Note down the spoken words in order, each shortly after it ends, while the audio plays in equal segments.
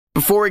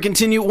Before we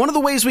continue, one of the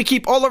ways we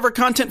keep all of our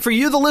content for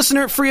you, the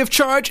listener, free of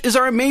charge is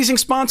our amazing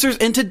sponsors,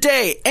 and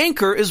today,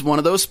 Anchor is one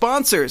of those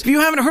sponsors. If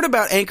you haven't heard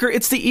about Anchor,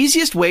 it's the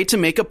easiest way to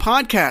make a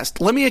podcast.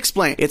 Let me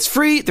explain. It's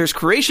free, there's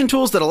creation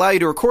tools that allow you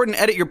to record and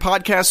edit your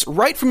podcasts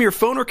right from your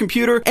phone or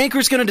computer.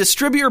 Anchor's going to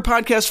distribute your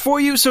podcast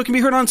for you so it can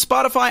be heard on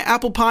Spotify,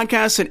 Apple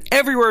Podcasts, and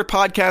everywhere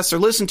podcasts are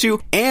listened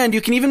to, and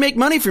you can even make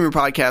money from your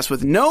podcast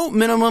with no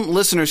minimum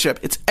listenership.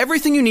 It's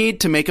everything you need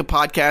to make a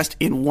podcast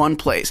in one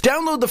place.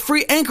 Download the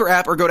free Anchor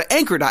app or go to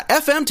anchor.fm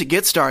to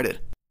get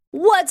started.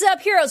 What's up,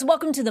 heroes?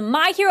 Welcome to the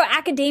My Hero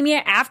Academia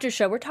After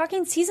Show. We're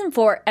talking Season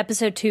 4,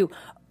 Episode 2,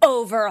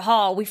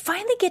 Overhaul. We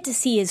finally get to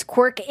see his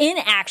quirk in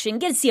action,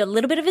 get to see a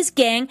little bit of his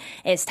gang.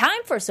 It's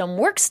time for some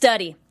work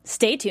study.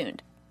 Stay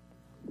tuned.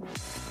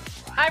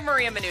 I'm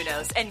Maria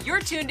Menounos, and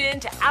you're tuned in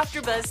to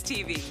AfterBuzz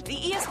TV, the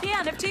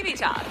ESPN of TV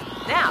talk.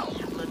 Now,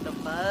 let the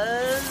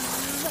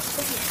buzz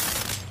begin.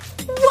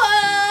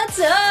 What's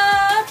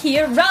up,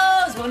 heroes?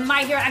 Welcome to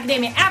My Hero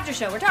Academia After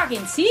Show. We're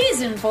talking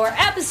Season 4,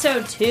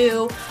 Episode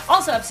 2,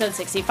 also Episode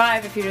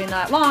 65 if you're doing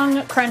that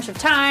long crunch of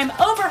time.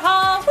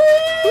 Overhaul! Woo!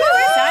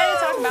 We're excited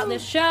to talk about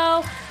this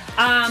show.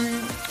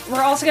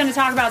 We're also going to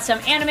talk about some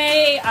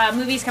anime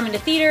movies coming to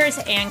theaters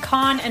and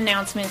con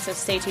announcements, so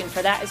stay tuned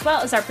for that, as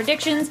well as our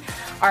predictions,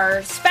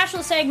 our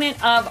special segment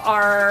of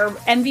our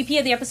MVP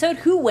of the episode,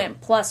 Who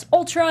Went Plus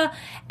Ultra,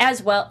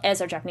 as well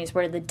as our Japanese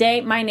word of the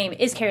day. My name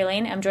is Carrie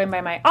Lane. I'm joined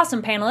by my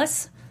awesome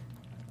panelists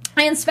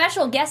and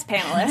special guest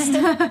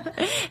panelist.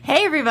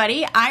 Hey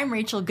everybody, I'm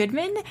Rachel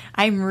Goodman.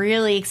 I'm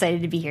really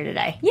excited to be here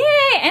today.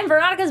 Yay! And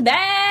Veronica's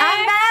back!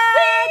 I'm back!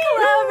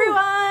 Hello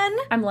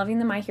everyone! I'm loving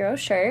the My Hero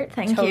shirt.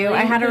 Thank you.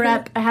 I had to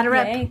rep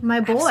my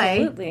boy.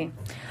 Absolutely.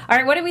 All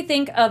right, what do we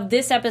think of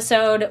this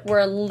episode? We're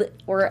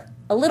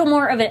a little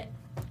more of an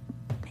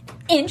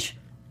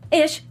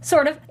inch-ish,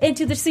 sort of,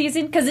 into the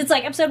season, because it's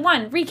like episode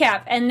 1,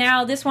 recap, and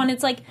now this one,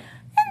 it's like,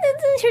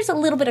 here's a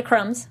little bit of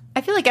crumbs.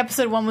 I feel like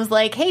episode 1 was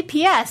like, hey,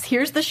 P.S.,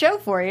 here's the show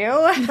for you.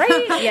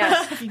 Right?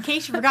 Yes. In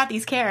case you forgot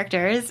these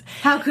characters.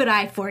 How could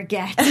I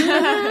forget?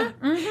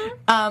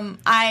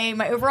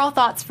 My overall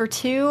thoughts for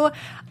 2,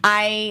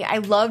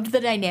 I loved the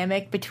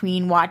dynamic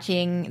between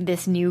watching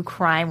this new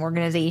crime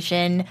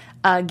organization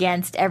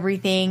against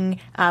everything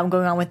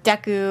going on with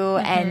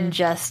Deku, and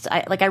just,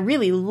 I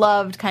really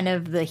loved kind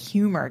of the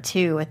humor,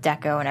 too, with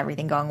Deku and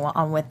everything going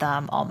on with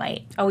All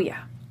Might. Oh,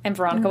 yeah. And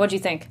Veronica, what do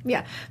you think?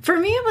 Yeah. For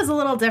me, it was a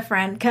little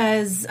different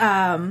because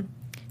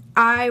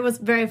I was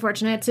very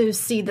fortunate to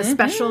see the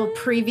special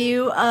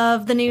preview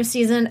of the new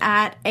season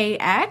at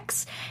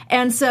AX.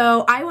 And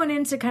so I went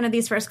into kind of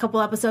these first couple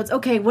episodes,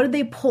 okay, what did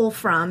they pull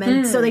from?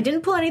 And so they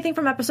didn't pull anything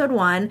from episode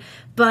 1,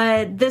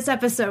 but this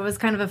episode was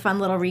kind of a fun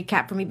little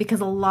recap for me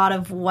because a lot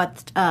of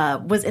what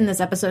was in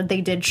this episode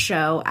they did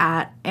show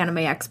at Anime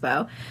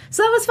Expo.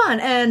 So that was fun.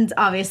 And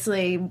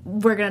obviously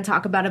we're going to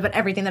talk about it, but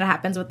everything that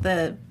happens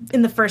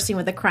in the first scene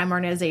with the crime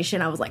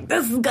organization, I was like,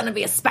 this is going to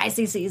be a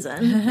spicy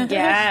season.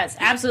 Yes,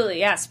 absolutely.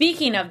 Yeah.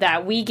 Speaking of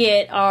that, we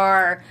get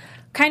our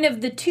kind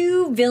of the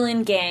 2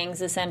 villain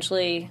gangs,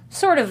 essentially,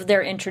 sort of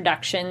their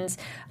introductions,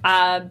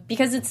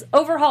 because it's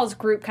Overhaul's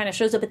group kind of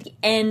shows up at the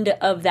end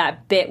of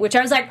that bit, which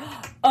I was like,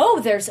 oh,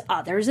 there's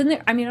others in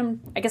there. I mean,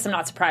 I guess I'm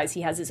not surprised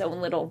he has his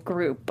own little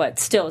group, but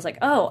still, it's like,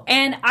 oh.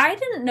 And I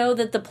didn't know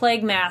that the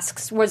plague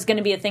masks was going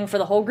to be a thing for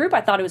the whole group.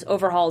 I thought it was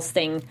Overhaul's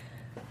thing,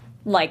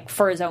 like,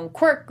 for his own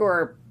quirk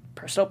or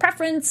personal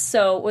preference.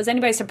 So was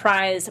anybody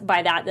surprised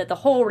by that the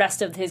whole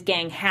rest of his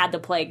gang had the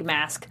plague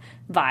mask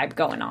vibe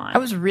going on? I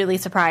was really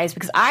surprised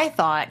because I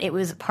thought it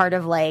was part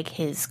of like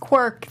his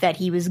quirk that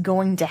he was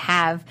going to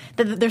have,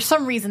 that there's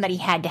some reason that he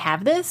had to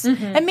have this,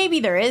 and maybe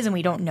there is and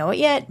we don't know it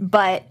yet,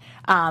 but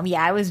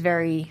I was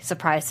very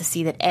surprised to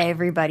see that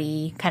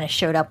everybody kind of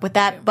showed up with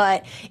that.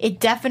 But it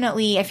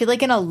definitely, I feel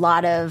like in a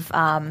lot of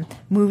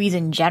movies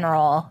in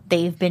general,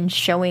 they've been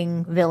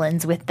showing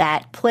villains with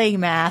that plague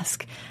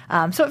mask,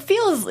 so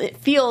it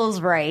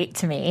feels right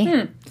to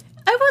me.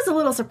 It was a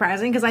little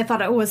surprising because I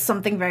thought it was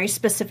something very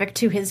specific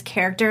to his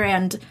character,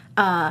 and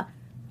I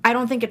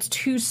don't think it's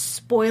too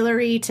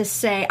spoilery to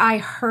say. I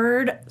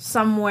heard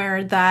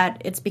somewhere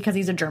that it's because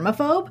he's a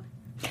germaphobe.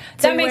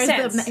 So that makes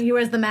sense. He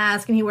wears the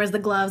mask and he wears the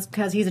gloves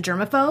because he's a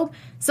germaphobe.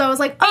 So I was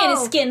like, oh. And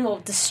his skin will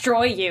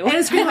destroy you. And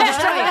his skin will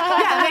destroy you.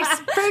 Yeah, it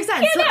makes perfect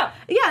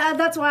sense.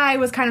 That's why I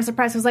was kind of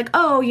surprised. I was like,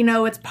 oh,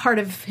 it's part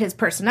of his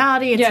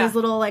personality. It's his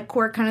little, like,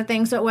 quirk kind of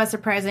thing. So it was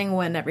surprising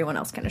when everyone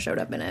else kind of showed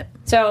up in it.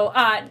 So,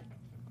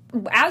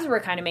 as we're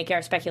kind of making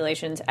our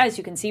speculations, as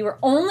you can see, we're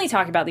only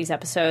talking about these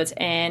episodes,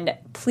 and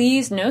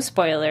please, no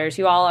spoilers.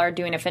 You all are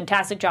doing a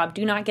fantastic job.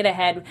 Do not get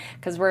ahead,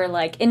 because we're,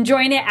 like,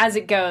 enjoying it as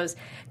it goes.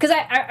 Because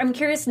I'm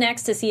curious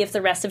next to see if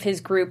the rest of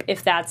his group,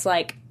 if that's,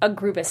 like, a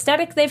group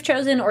aesthetic they've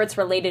chosen, or it's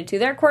related to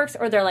their quirks,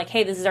 or they're like,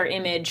 hey, this is our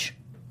image.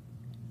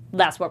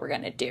 That's what we're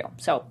going to do.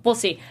 So, we'll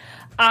see.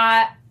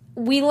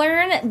 we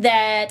learn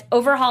that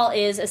Overhaul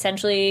is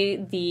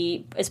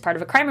essentially is part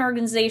of a crime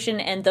organization,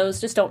 and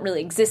those just don't really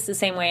exist the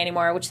same way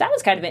anymore, which that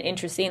was kind of an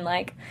interesting,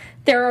 like,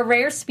 they're a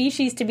rare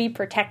species to be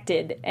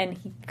protected, and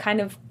he kind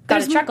of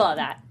got a chuckle at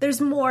that.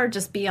 There's more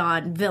just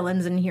beyond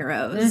villains and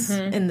heroes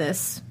in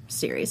this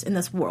series, in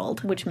this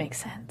world. Which makes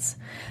sense.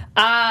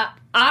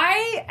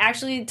 I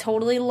actually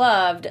totally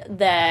loved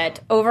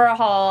that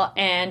Overhaul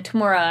and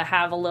Tamura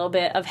have a little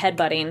bit of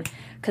headbutting,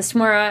 because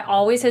Tamura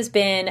always has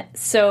been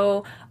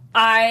so,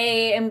 I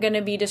am going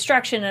to be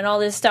destruction and all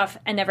this stuff,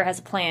 and never has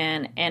a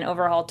plan, and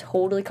Overhaul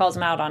totally calls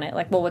him out on it.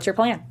 Like, well, what's your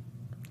plan?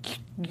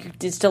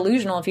 It's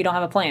delusional if you don't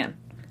have a plan.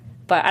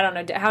 But I don't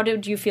know, how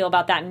did you feel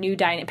about that new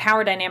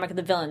power dynamic of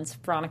the villains,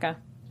 Veronica?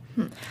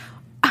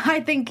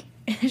 I think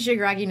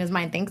Shigaraki in his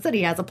mind thinks that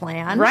he has a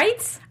plan.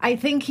 Right? I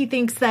think he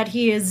thinks that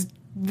he is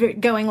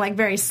going, like,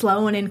 very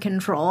slow and in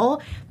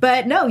control.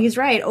 But no, he's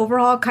right.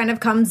 Overhaul kind of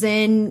comes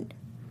in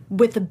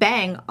with a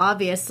bang,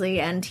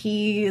 obviously, and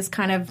he is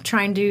kind of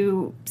trying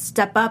to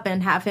step up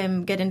and have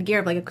him get into gear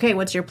of, like, okay,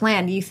 what's your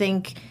plan? Do you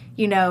think,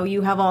 you know,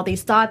 you have all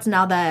these thoughts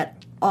now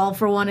that All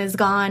for One is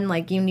gone?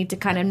 Like, you need to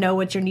kind of know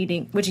what you need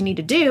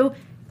to do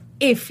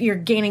if you're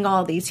gaining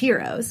all these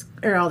heroes,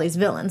 or all these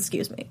villains,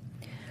 excuse me.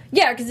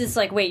 Yeah, because it's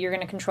like, wait, you're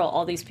going to control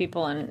all these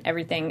people and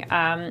everything.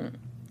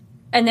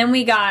 And then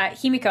we got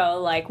Himiko,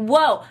 like,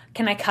 whoa,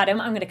 can I cut him?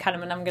 I'm going to cut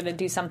him, and I'm going to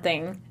do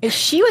something.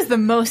 She was the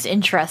most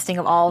interesting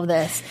of all of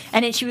this.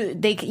 And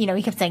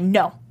he kept saying,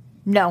 no,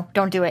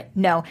 don't do it,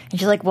 no. And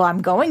she's like, well,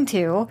 I'm going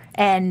to.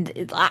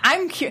 And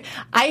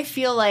I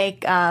feel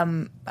like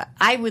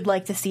I would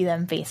like to see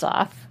them face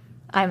off.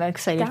 I'm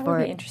excited That for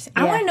would it. be interesting.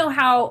 Yeah. I want to know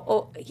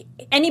how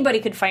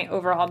anybody could fight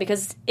Overhaul,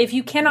 because if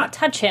you cannot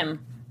touch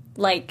him,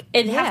 like,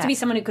 it'd have to be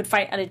someone who could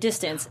fight at a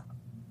distance.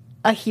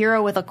 A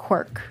hero with a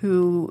quirk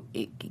who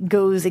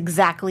goes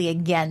exactly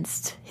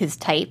against his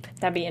type.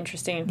 That'd be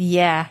interesting.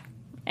 Yeah.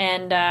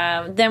 And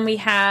then we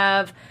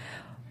have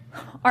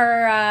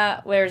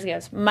our, where's it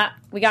goes?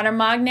 We got our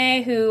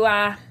Magne, who,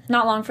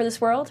 not long for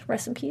this world.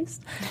 Rest in peace.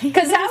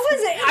 Because that was,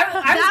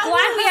 I was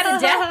glad we had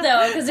a death,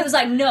 though, because it was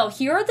like, no,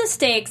 here are the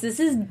stakes. This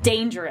is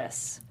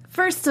dangerous.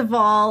 First of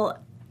all,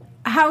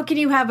 how can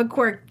you have a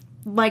quirk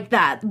like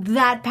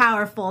that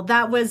powerful?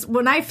 That was,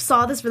 when I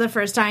saw this for the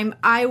first time,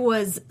 I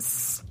was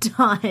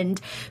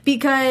stunned,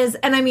 because,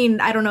 and I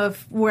mean, I don't know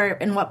if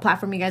what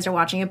platform you guys are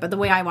watching it, but the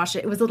way I watched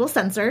it, it was a little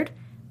censored.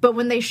 But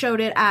when they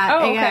showed it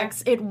at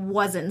AX, it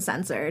wasn't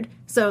censored.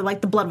 So,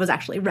 like, the blood was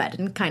actually red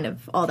and kind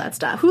of all that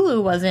stuff.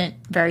 Hulu wasn't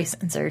very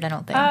censored, I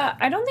don't think.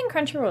 I don't think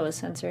Crunchyroll is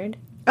censored.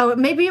 Oh,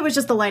 maybe it was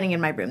just the lighting in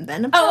my room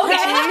then. Oh,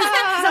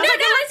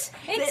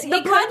 okay.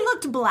 The blood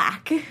looked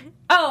black.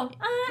 Oh,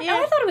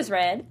 I thought it was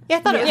red. Yeah, I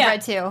thought it was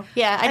red too.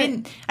 Yeah,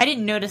 I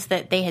didn't notice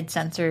that they had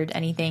censored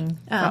anything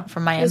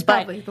from my end. It was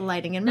probably the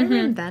lighting in my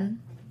room then.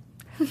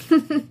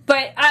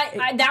 But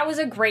that was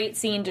a great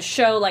scene to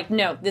show, like,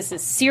 no, this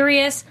is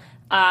serious.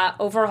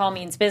 Overhaul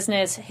means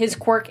business. His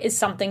quirk is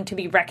something to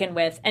be reckoned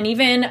with. And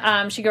even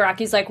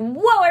Shigaraki's like,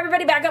 whoa,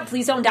 everybody back up,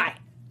 please don't die.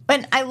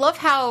 And I love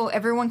how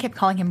everyone kept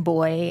calling him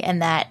boy,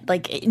 and that,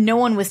 like, no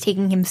one was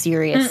taking him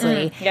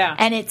seriously. Yeah.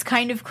 And it's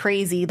kind of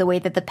crazy the way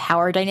that the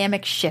power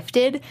dynamic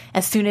shifted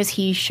as soon as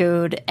he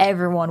showed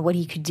everyone what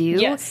he could do.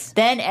 Yes.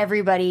 Then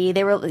everybody,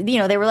 they were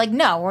like,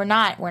 no, we're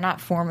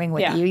not forming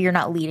with you. You're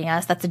not leading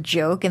us. That's a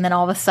joke. And then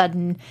all of a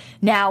sudden,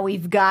 now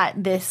we've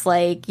got this,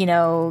 like,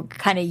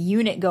 kind of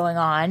unit going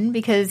on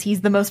because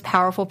he's the most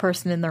powerful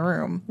person in the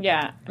room.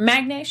 Yeah.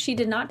 Magne, she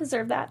did not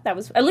deserve that. At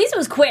least it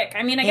was quick.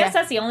 I mean, I guess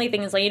that's the only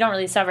thing, is, like, you don't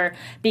really suffer.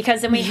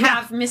 Because then we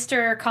have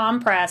Mr.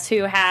 Compress,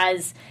 who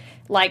has,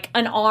 like,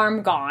 an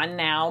arm gone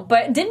now,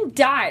 but didn't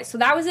die. So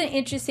that was an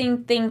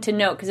interesting thing to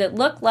note, because it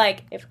looked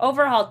like if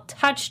Overhaul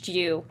touched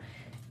you,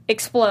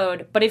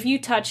 explode. But if you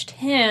touched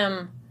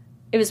him,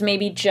 it was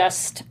maybe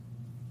just...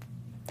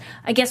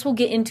 I guess we'll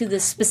get into the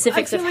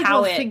specifics of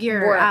how it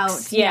figure works.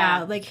 Out,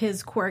 yeah, like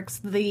his quirks,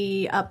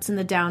 the ups and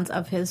the downs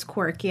of his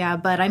quirk. Yeah,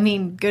 but I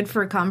mean, good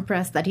for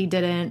Compress that he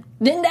didn't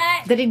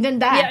die. That he didn't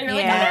die. Yeah, you're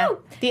like,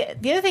 oh, no.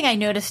 The other thing I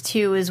noticed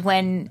too is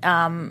when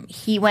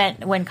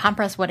when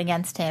Compress went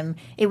against him,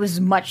 it was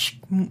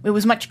much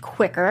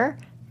quicker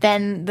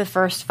than the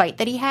first fight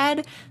that he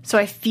had. So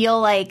I feel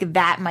like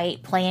that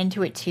might play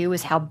into it too,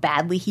 is how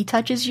badly he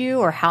touches you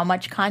or how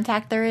much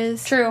contact there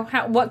is. True.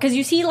 Because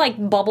you see,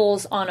 like,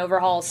 bubbles on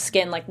Overhaul's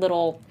skin, like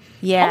little,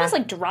 almost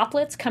like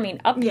droplets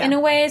coming up in a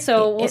way.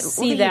 So we'll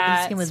see that.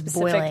 His skin was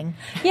boiling.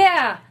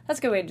 Yeah, that's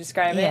a good way to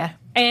describe it. Yeah.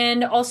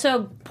 And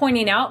also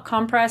pointing out,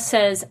 Compress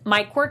says,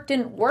 my quirk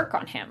didn't work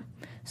on him.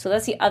 So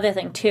that's the other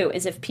thing too,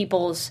 is if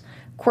people's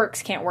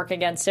quirks can't work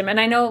against him. And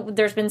I know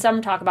there's been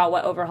some talk about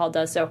what Overhaul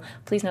does, so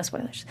please no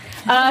spoilers.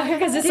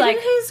 Because it's Didn't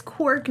his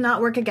quirk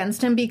not work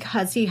against him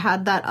because he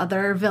had that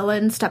other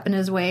villain step in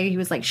his way? He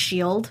was like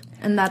S.H.I.E.L.D.,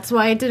 and that's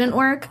why it didn't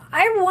work?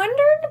 I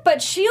wondered, but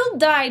S.H.I.E.L.D.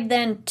 died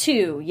then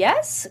too,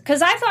 yes?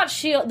 Because I thought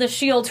the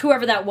S.H.I.E.L.D.,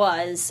 whoever that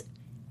was,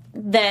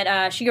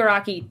 that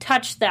Shigaraki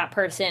touched that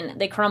person,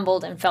 they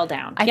crumbled and fell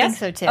down. I think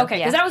so too. Okay,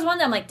 because that was one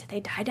that I'm like, did they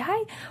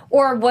die?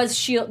 Or was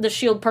the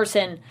S.H.I.E.L.D.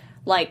 person,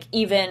 like,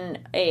 even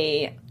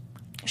a...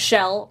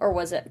 Shell, or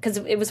was it? Because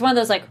it was one of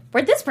those, like,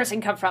 where'd this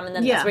person come from? And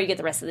then that's where you get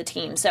the rest of the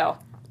team. So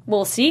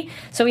we'll see.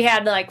 So we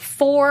had, like,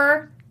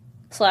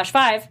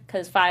 4/5,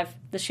 because 5,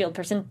 the shield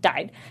person,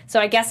 died. So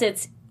I guess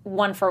it's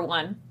 1 for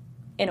 1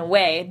 in a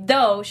way.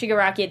 Though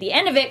Shigaraki at the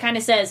end of it kind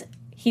of says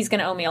he's going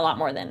to owe me a lot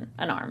more than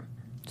an arm.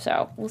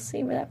 So we'll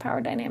see where that power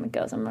dynamic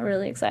goes. I'm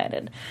really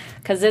excited.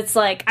 Because it's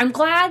like, I'm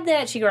glad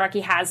that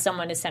Shigaraki has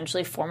someone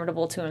essentially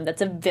formidable to him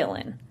that's a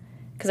villain.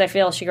 Because I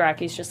feel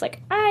Shigaraki's just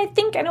like, I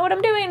think I know what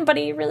I'm doing, but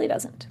he really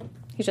doesn't.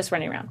 He's just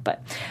running around.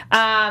 But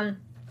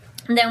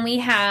then we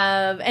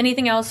have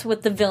anything else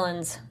with the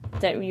villains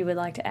that you would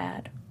like to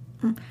add?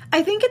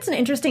 I think it's an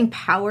interesting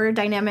power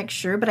dynamic,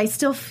 sure, but I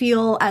still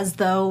feel as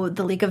though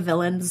the League of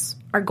Villains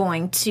are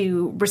going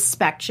to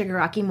respect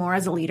Shigaraki more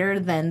as a leader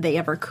than they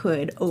ever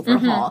could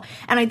Overhaul.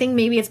 And I think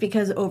maybe it's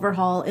because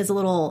Overhaul is a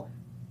little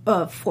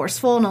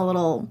forceful and a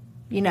little,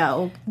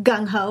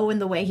 gung-ho in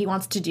the way he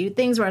wants to do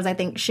things, whereas I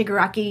think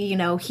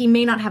Shigaraki, he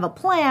may not have a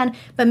plan,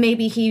 but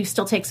maybe he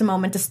still takes a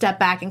moment to step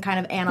back and kind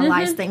of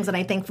analyze things, and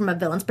I think from a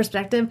villain's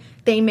perspective,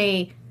 they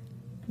may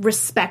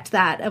respect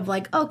that of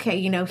like, okay,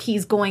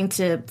 he's going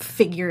to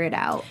figure it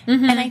out.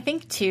 And I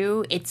think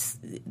too, it's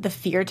the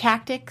fear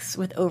tactics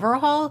with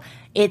Overhaul.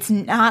 It's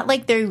not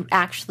like they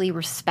actually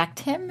respect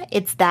him.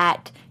 It's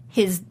that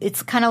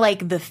it's kind of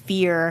like the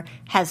fear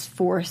has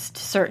forced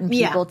certain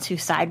people to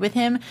side with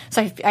him.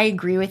 So I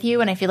agree with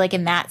you, and I feel like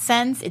in that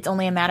sense, it's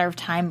only a matter of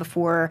time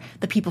before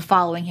the people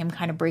following him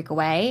kind of break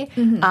away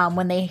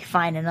when they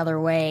find another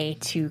way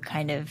to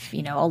kind of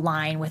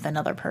align with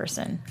another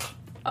person.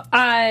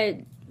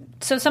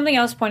 So something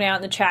else pointed out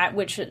in the chat,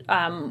 which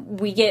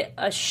we get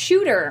a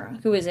shooter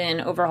who is in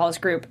Overhaul's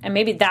group, and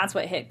maybe that's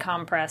what hit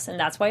Compress, and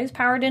that's why his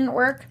power didn't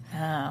work. Oh.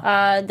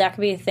 That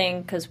could be a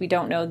thing, because we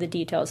don't know the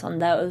details on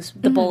those,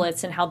 the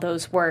bullets and how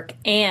those work.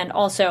 And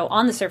also,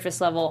 on the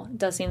surface level, it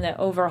does seem that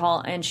Overhaul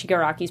and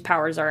Shigaraki's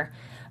powers are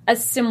a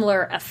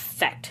similar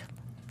effect.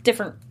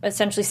 Different,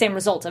 essentially same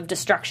result of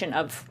destruction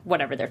of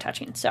whatever they're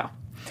touching. So,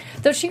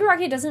 though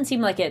Shigaraki doesn't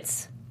seem like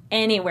it's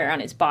anywhere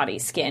on his body,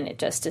 skin, it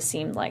just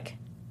seemed like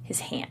his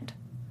hand.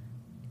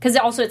 Because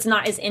also it's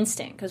not as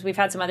instant, because we've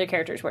had some other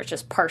characters where it's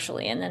just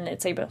partially and then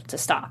it's able to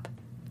stop.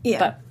 Yeah.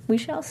 But we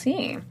shall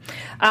see.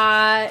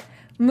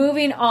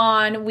 Moving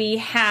on, we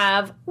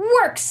have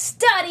work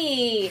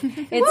study.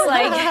 It's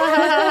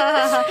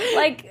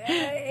like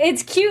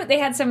it's cute. They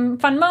had some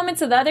fun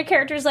moments of the other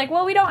characters like,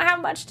 well, we don't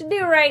have much to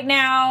do right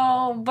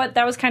now, but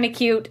that was kind of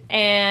cute.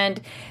 And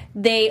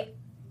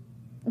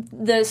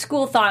the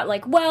school thought,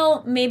 like,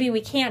 well, maybe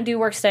we can't do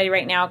work study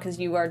right now because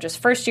you are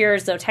just first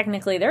years, though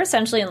technically they're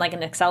essentially in like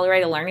an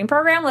accelerated learning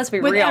program. Let's be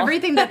real. With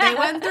everything that they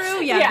went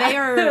through, they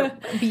are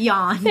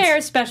beyond. They're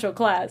a special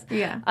class.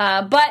 Yeah.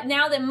 But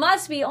now there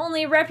must be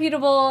only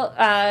reputable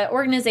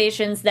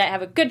organizations that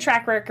have a good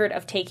track record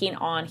of taking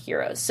on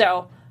heroes.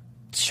 So,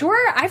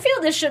 sure, I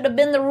feel this should have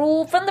been the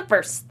rule from the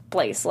first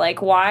place.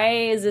 Like, why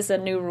is this a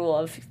new rule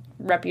of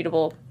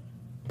reputable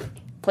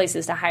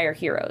places to hire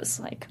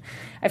heroes? Like,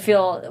 I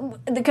feel,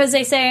 because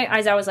they say,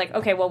 Aizawa was like,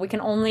 okay, well, we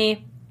can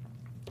only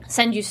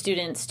send you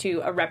students to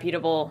a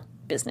reputable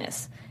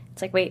business.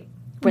 It's like, wait,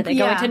 were they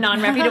going to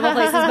non-reputable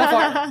places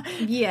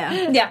before?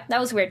 Yeah, that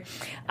was weird.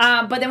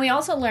 But then we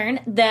also learned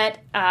that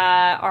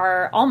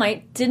our All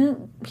Might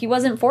he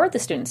wasn't for the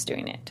students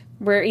doing it.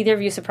 Were either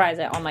of you surprised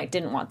that All Might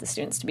didn't want the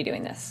students to be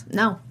doing this?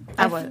 No.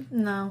 I wasn't.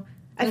 No.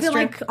 I feel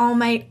like All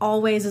Might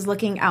always is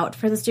looking out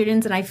for the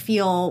students, and I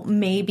feel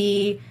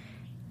maybe...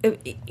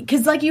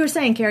 Because like you were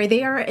saying, Carrie,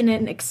 they are in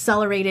an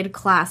accelerated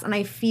class, and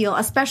I feel,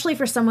 especially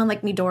for someone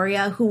like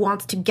Midoriya who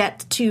wants to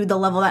get to the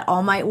level that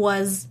All Might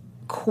was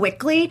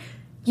quickly,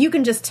 you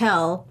can just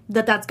tell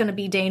that that's going to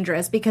be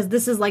dangerous, because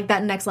this is like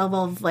that next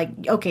level of like,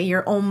 okay,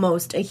 you're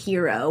almost a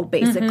hero,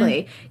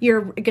 basically.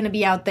 You're going to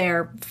be out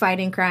there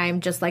fighting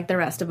crime just like the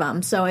rest of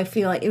them. So I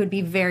feel like it would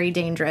be very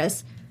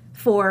dangerous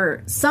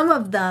for some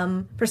of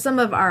them, for some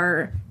of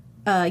our...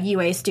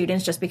 UA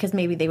students, just because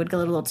maybe they would get a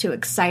little too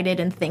excited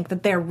and think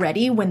that they're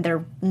ready when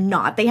they're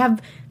not. They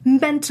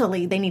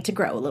need to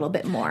grow a little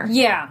bit more.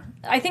 Yeah.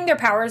 I think their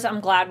powers,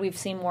 I'm glad we've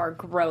seen more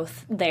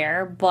growth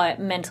there, but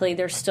mentally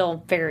they're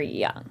still very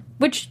young.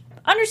 Which,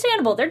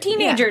 understandable. They're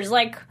teenagers.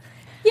 Like,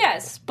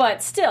 yes,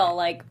 but still,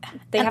 like,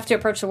 they have to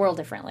approach the world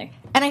differently.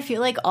 And I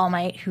feel like All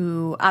Might,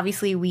 who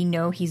obviously we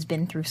know he's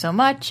been through so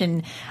much,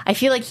 and I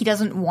feel like he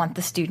doesn't want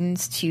the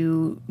students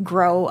to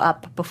grow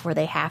up before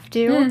they have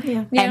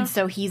to. And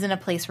so he's in a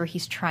place where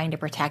he's trying to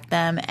protect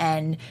them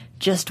and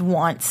just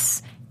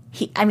wants...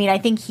 I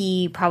think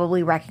he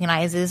probably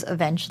recognizes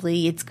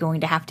eventually it's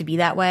going to have to be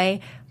that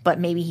way, but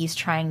maybe he's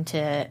trying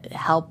to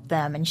help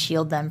them and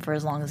shield them for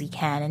as long as he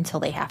can until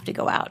they have to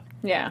go out.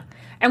 Yeah.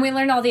 And we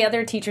learned all the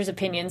other teachers'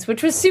 opinions,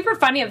 which was super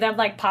funny of them,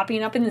 like,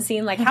 popping up in the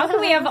scene. Like, how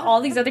can we have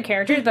all these other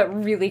characters,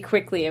 but really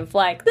quickly of,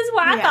 like, this is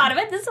what I thought of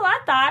it, this is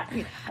what I thought.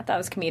 I thought it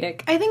was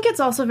comedic. I think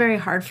it's also very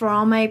hard for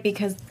All Might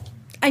because,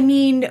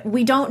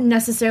 we don't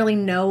necessarily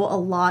know a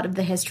lot of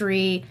the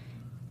history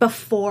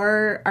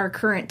before our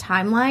current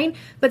timeline.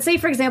 But say,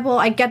 for example,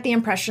 I get the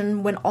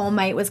impression when All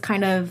Might was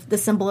kind of the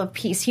symbol of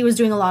peace, he was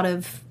doing a lot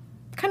of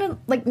kind of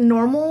like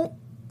normal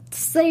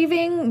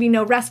saving,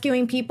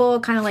 rescuing people,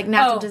 kind of like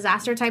natural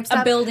disaster type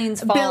stuff.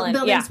 Buildings falling.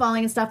 Buildings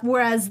falling and stuff.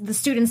 Whereas the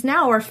students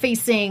now are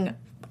facing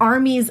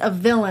armies of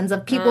villains,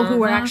 of people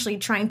who are actually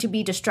trying to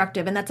be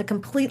destructive. And that's a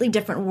completely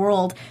different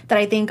world that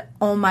I think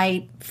All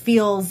Might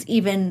feels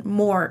even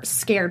more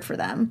scared for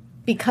them.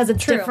 Because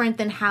it's different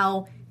than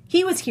how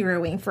he was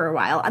heroing for a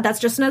while. That's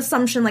just an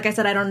assumption. Like I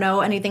said, I don't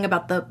know anything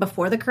about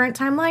before the current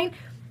timeline.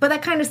 But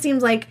that kind of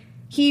seems like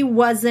he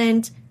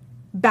wasn't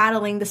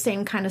battling the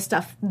same kind of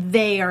stuff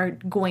they are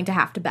going to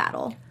have to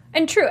battle.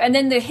 And true. And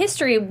then the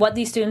history of what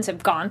these students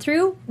have gone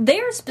through, they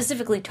are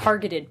specifically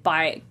targeted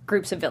by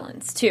groups of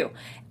villains, too.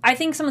 I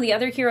think some of the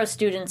other hero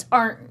students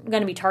aren't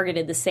going to be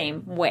targeted the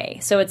same way.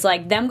 So it's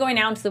like them going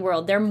out into the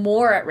world, they're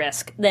more at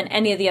risk than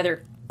any of the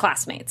other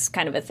classmates,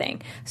 kind of a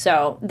thing.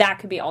 So that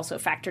could be also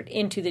factored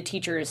into the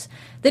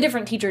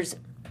different teachers'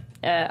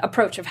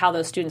 approach of how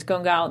those students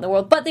go out in the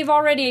world. But they've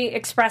already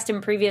expressed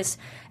in previous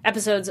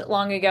episodes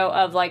long ago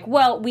of like,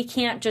 well, we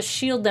can't just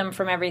shield them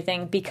from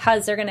everything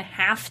because they're going to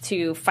have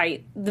to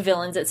fight the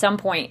villains at some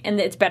point,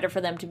 and it's better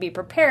for them to be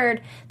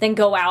prepared than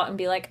go out and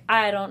be like,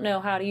 I don't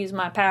know how to use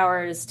my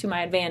powers to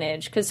my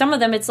advantage. Because some of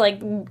them, it's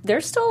like, they're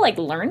still like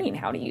learning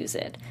how to use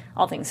it,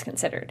 all things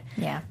considered.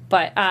 Yeah.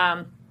 But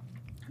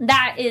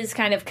that is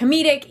kind of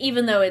comedic,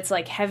 even though it's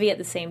like heavy at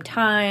the same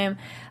time.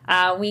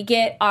 We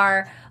get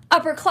our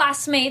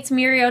upperclassmates,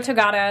 Mirio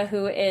Togata,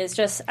 who is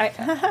just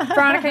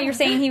Veronica, you're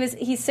saying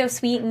he's so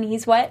sweet, and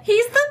he's what?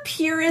 He's the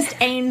purest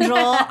angel.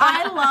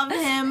 I love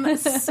him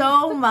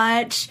so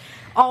much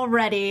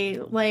already.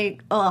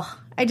 Like,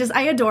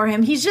 I adore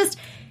him. He's just,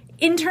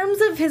 in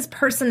terms of his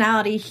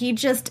personality, he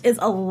just is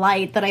a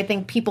light that I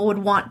think people would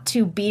want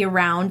to be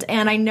around.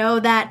 And I know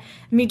that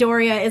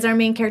Midoriya is our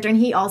main character, and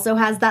he also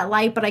has that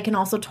light, but I can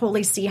also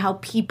totally see how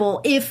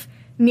people, if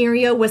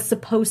Mirio was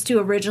supposed to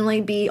originally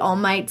be All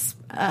Might's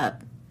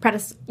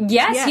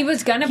he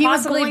was going to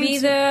possibly be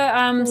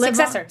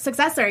the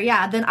successor,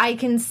 yeah. Then I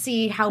can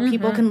see how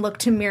people can look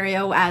to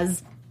Mirio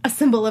as a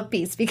symbol of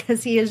peace,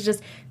 because he is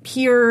just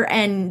pure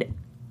and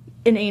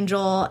an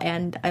angel,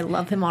 and I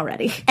love him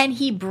already. And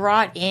he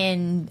brought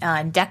in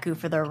Deku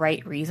for the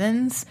right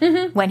reasons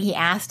when he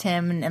asked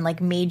him, and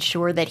like made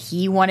sure that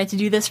he wanted to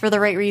do this for the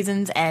right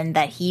reasons and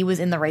that he was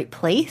in the right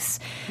place.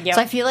 Yep.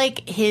 So I feel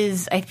like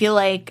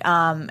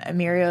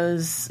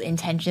Mirio's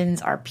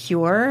intentions are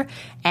pure,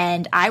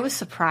 and I was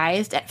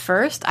surprised at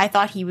first. I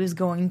thought he was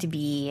going to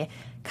be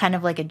kind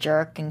of like a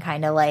jerk and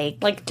kind of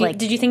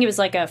did you think it was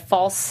like a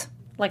false,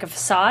 like a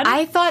facade?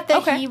 I thought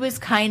that he was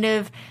kind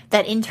of,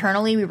 that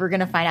internally we were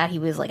going to find out he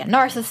was like a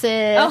narcissist.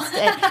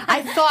 And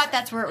I thought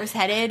that's where it was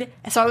headed.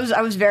 So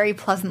I was very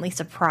pleasantly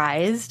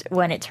surprised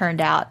when it turned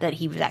out that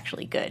he was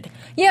actually good.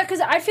 Yeah, because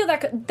I feel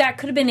that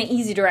could have been an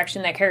easy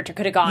direction that character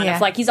could have gone. Yeah.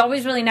 If like he's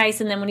always really nice,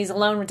 and then when he's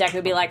alone with Deku,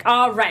 he'd be like,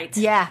 all right,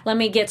 yeah, let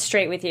me get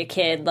straight with you,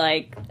 kid.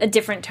 Like a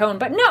different tone.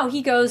 But no,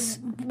 he goes...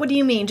 What do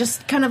you mean?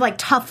 Just kind of like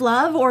tough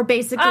love, or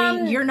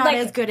basically you're not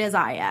as good as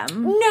I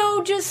am?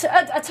 No, just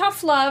a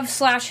tough love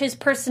 / his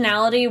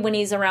personality when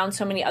he's around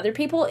so many other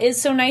people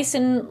is so nice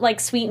and like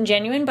sweet and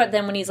genuine. But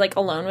then when he's like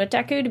alone with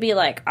Deku, to be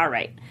like, all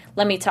right,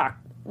 let me talk,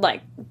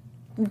 like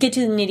get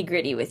to the nitty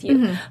gritty with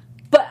you.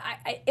 But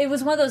it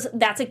was one of those,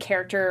 that's a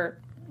character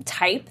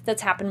type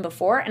that's happened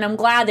before, and I'm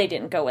glad they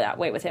didn't go that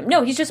way with him.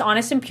 No, he's just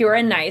honest and pure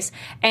and nice.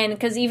 And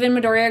because even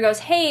Midoriya goes,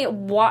 hey,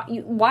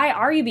 why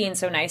are you being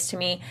so nice to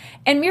me?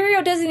 And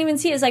Mirio doesn't even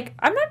see it as like,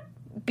 I'm not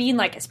being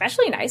like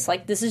especially nice,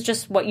 like this is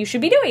just what you should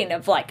be doing,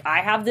 of like, I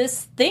have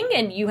this thing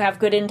and you have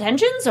good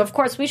intentions, so of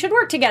course we should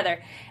work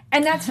together.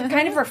 And that's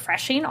kind of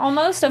refreshing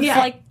almost, of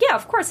like, yeah,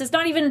 of course, it's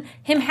not even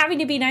him having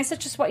to be nice,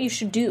 that's just what you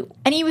should do.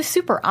 And he was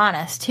super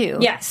honest too.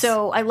 Yes.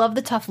 So I love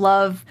the tough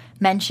love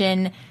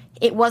mention.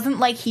 It wasn't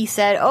like he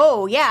said,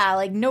 oh, yeah,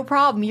 like, no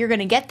problem, you're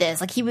going to get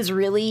this. Like, he was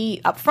really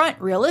upfront,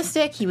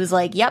 realistic. He was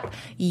like, yep,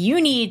 you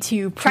need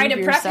to prove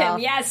yourself. Try to prep him,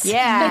 yes.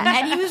 Yeah,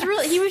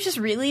 and he was just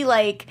really,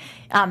 like,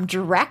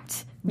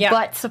 direct,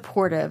 but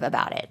supportive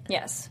about it.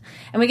 Yes.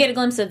 And we get a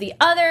glimpse of the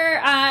other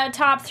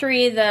top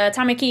three, the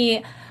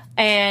Tamaki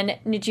and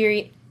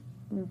Nijiri.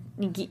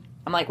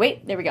 I'm like,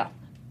 wait, there we go.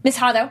 Miss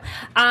Hado.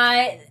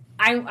 I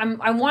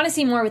want to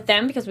see more with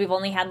them, because we've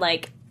only had,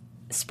 like,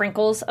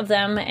 sprinkles of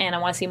them, and I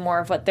want to see more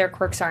of what their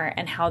quirks are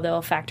and how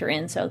they'll factor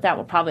in, so that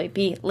will probably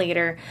be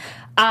later.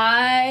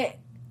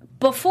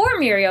 Before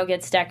Mirio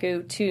gets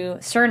Deku to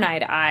Sir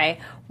Night-Eye,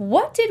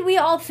 what did we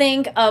all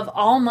think of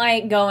All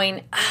Might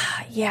going,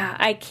 yeah,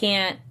 I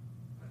can't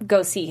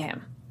go see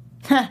him?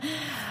 Feelings!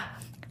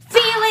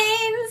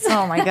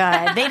 Oh my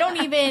god. They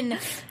don't even...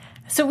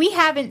 So we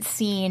haven't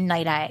seen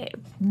Night-Eye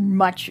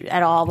much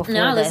at all before this.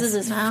 No, this is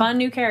his fun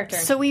new character.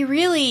 So we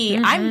really...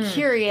 I'm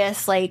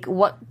curious, like,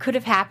 what could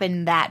have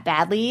happened that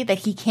badly that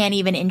he can't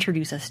even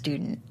introduce a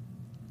student?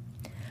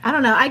 I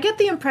don't know. I get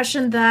the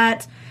impression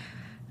that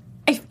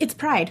it's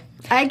pride.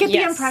 I get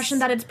the impression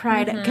that it's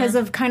pride because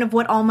of kind of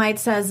what All Might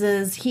says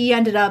is he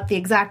ended up the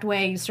exact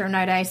way Sir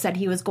Night-Eye said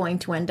he was going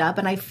to end up.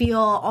 And I feel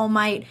All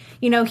Might,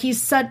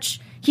 he's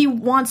such... he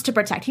wants to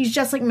protect. He's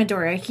just like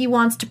Midoriya. He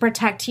wants to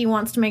protect. He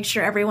wants to make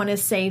sure everyone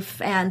is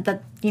safe and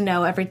that,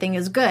 everything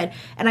is good.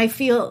 And I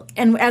feel,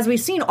 and as we've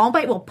seen, All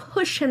Might will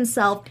push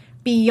himself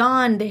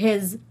beyond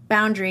his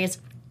boundaries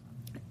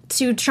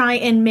to try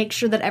and make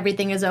sure that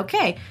everything is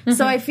okay. Mm-hmm.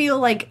 So I feel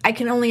like I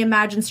can only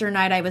imagine Sir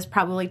Night-Eye was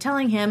probably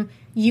telling him,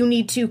 you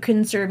need to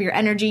conserve your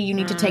energy, you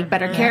need to take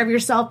better care of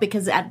yourself,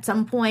 because at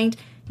some point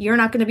you're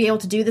not going to be able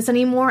to do this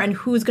anymore, and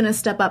who's going to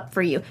step up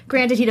for you?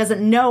 Granted, he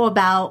doesn't know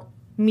about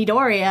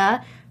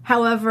Midoriya.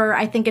 However,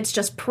 I think it's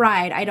just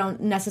pride. I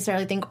don't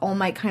necessarily think All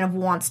Might kind of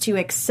wants to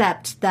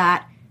accept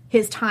that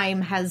his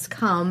time has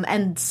come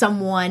and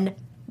someone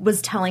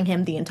was telling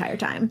him the entire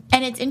time.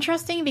 And it's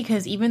interesting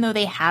because even though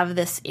they have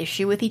this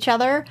issue with each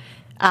other,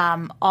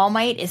 All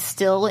Might is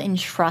still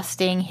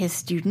entrusting his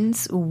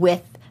students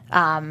with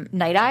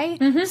Night-Eye.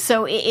 Mm-hmm.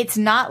 So it's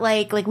not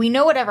like we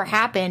know whatever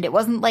happened. It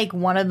wasn't like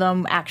one of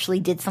them actually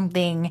did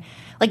something.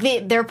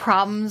 Like their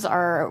problems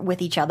are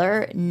with each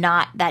other,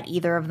 not that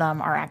either of them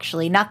are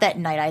actually, not that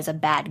Night-Eye's a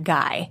bad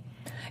guy.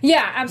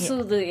 Yeah,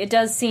 absolutely. Yeah. It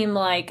does seem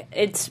like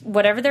it's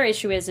whatever their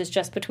issue is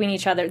just between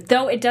each other.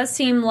 Though it does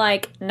seem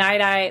like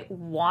Night-Eye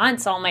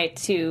wants All Might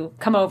to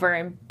come over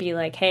and be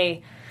like,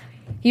 hey,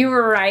 you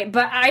were right.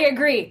 But I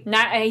agree.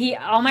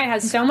 All Might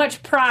has so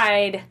much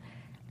pride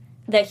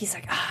that he's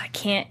like, I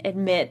can't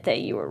admit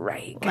that you were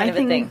right, kind of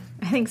a thing.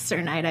 I think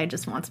Sir Night-Eye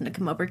just wants him to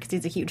come over because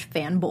he's a huge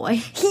fanboy.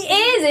 He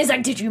is. He's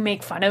like, did you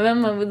make fun of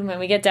him when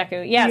we get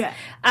Deku? Yes.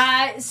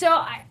 Yeah.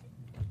 So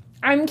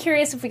I'm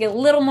curious if we get a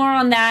little more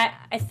on that.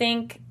 I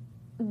think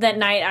that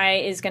Night-Eye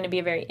is going to be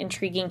a very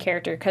intriguing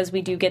character because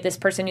we do get this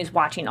person who's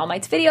watching All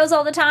Might's videos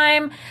all the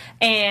time,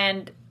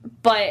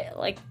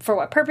 but for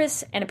what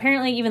purpose? And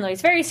apparently, even though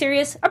he's very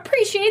serious,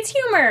 appreciates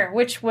humor,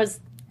 which was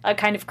a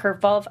kind of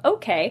curveball of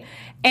okay.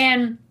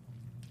 And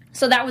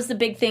so that was the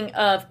big thing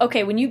of,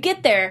 okay, when you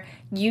get there,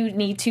 you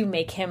need to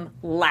make him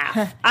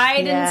laugh. I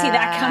didn't see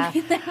that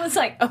coming. That was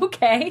like,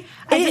 okay.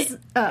 I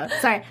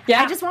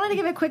just wanted to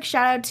give a quick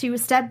shout out to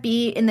Step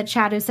B in the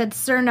chat who said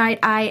Sir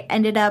Night-Eye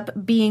ended up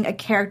being a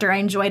character I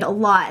enjoyed a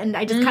lot. And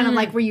I just kind of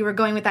like where you were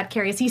going with that,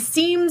 Carius. He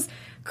seems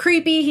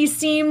creepy. He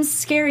seems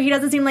scary. He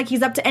doesn't seem like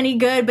he's up to any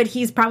good, but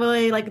he's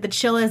probably like the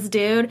chillest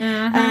dude.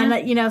 Mm-hmm.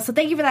 And, so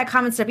thank you for that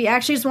comment, Steppy. I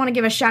actually just want to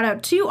give a shout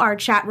out to our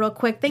chat real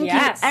quick. Thank you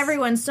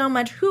everyone so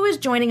much who is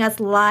joining us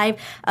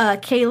live.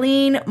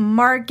 Kayleen,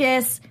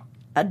 Marcus,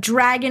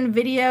 Dragon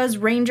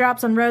Videos,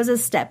 Raindrops on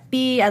Roses, Step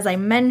B, as I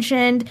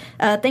mentioned.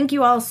 Thank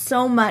you all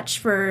so much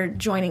for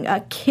joining.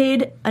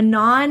 Kid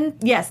Anon,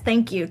 yes,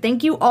 thank you.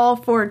 Thank you all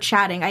for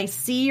chatting. I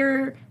see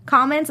your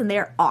comments, and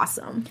they're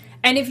awesome.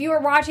 And if you are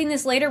watching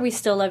this later, we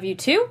still love you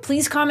too.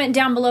 Please comment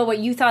down below what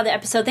you thought of the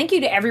episode. Thank you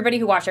to everybody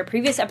who watched our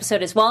previous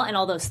episode as well, and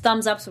all those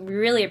thumbs ups. We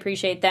really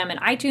appreciate them. And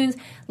iTunes,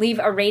 leave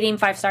a rating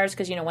 5 stars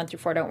because 1 through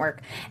 4 don't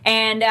work.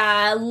 And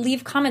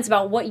leave comments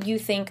about what you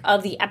think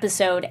of the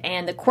episode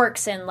and the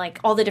quirks and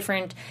all the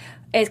different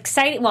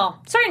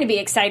starting to be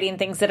exciting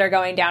things that are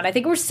going down. I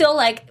think we're still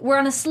we're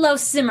on a slow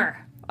simmer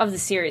of the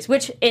series,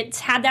 which it's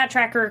had that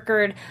track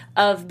record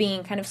of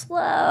being kind of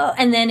slow,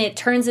 and then it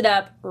turns it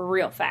up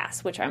real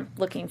fast, which I'm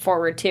looking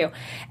forward to.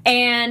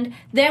 And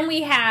then we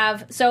get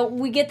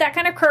that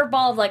kind of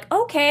curveball of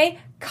okay,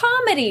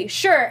 comedy,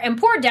 sure, and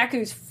poor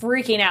Deku's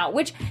freaking out,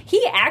 which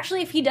he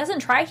actually, if he doesn't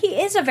try,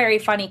 he is a very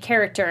funny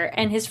character,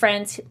 and his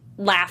friends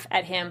laugh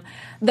at him.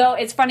 Though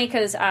it's funny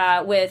because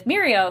with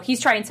Mirio, he's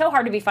trying so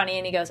hard to be funny,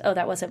 and he goes, oh,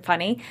 that wasn't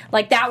funny.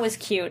 That was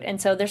cute.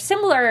 And so they're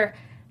similar.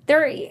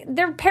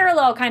 They're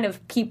parallel kind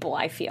of people,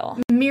 I feel.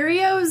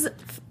 Mirio's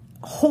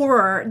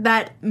horror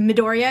that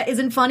Midoriya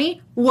isn't funny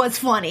was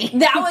funny.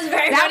 That was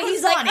very funny.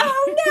 He's funny. Like,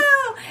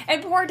 oh no!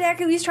 And poor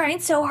Deku, he's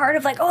trying so hard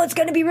of it's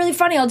going to be really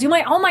funny. I'll do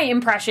my All Might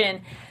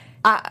impression.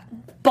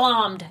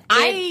 Bombed.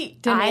 I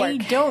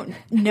don't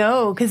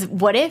know, because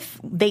what if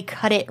they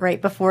cut it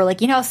right before,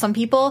 how some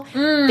people,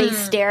 they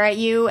stare at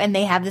you and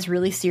they have this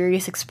really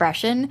serious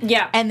expression,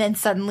 and then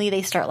suddenly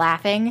they start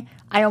laughing.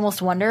 I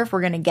almost wonder if we're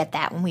going to get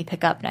that when we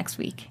pick up next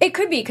week. It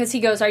could be, because he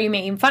goes, are you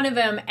making fun of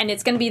him? And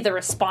it's going to be the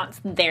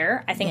response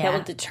there. I think that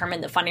will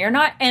determine the funny or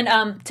not.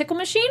 And Tickle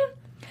Machine?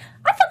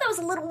 I thought that was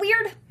a little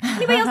weird.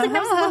 Anybody else think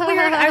that was a little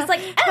weird? I was like,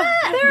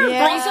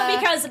 Also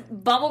because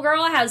Bubble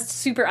Girl has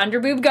super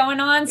underboob going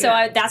on, so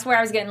that's where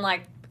I was getting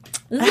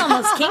this is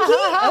almost kinky.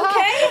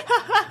 Okay.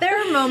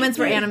 There are moments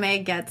where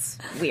anime gets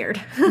weird.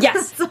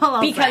 Yes. That's all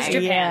I'll because say.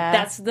 Japan. Yeah.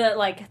 That's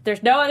the,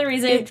 there's no other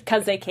reason,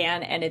 because they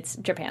can, and it's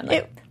Japan.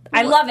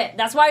 I love it.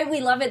 That's why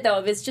we love it, though.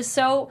 It's just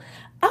so,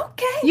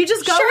 okay. You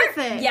just go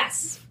with it.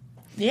 Yes.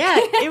 Yeah.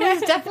 It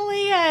was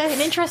definitely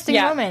an interesting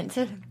moment.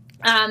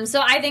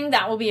 So I think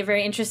that will be a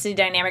very interesting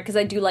dynamic, because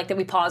I do like that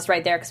we paused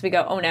right there, because we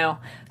go, oh no.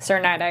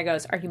 Sir Night-Eye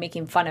goes, are you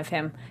making fun of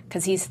him?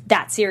 Because he's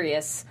that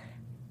serious.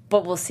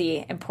 But we'll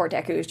see. And poor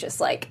Deku is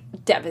just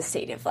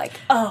devastated.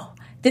 Oh,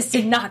 this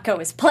did not go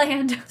as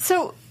planned.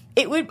 So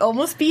It would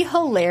almost be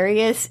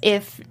hilarious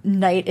if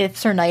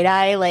Sir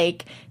Night-Eye,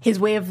 like, his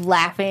way of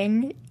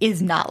laughing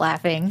is not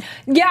laughing.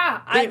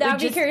 Yeah, I It would would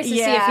be just- curious to see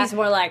yeah. if he's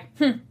more like,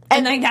 and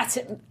then that's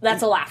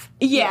a laugh.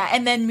 Yeah,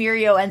 and then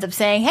Mirio ends up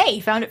saying, hey,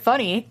 you found it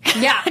funny.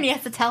 Yeah. And he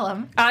has to tell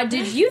him.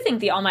 Did you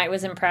think the All Might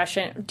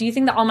do you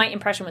think the All Might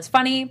impression was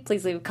funny?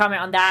 Please leave a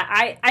comment on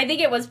that. I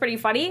think it was pretty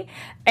funny,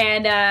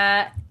 and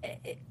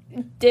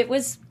it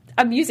was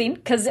amusing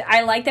because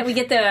I like that we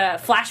get the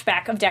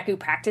flashback of Deku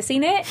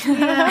practicing it.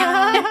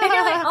 Yeah. And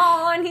you're like,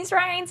 oh, and he's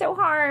trying so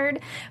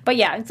hard. But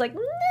yeah, it's like, it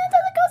doesn't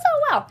go so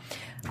well.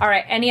 All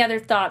right, any other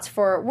thoughts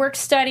for Work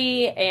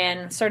Study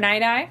and Sir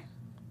Night-Eye?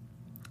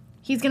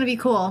 He's going to be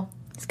cool.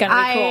 It's going to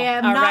be cool. I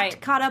am All not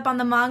right. caught up on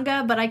the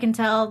manga, but I can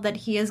tell that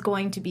he is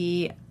going to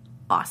be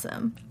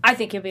awesome. I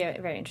think he'll be a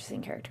very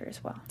interesting character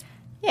as well.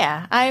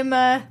 Yeah,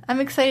 I'm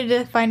excited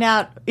to find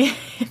out if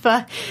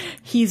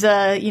he's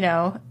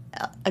a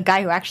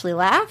guy who actually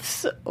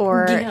laughs,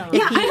 or Yeah.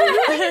 Yeah, I'm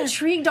really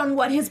intrigued on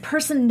what his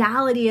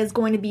personality is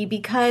going to be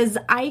because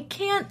I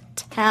can't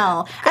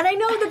tell. And I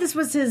know that this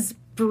was his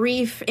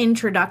brief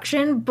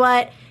introduction,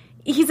 but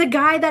he's a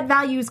guy that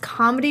values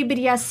comedy, but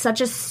he has such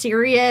a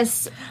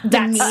serious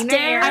That demeanor.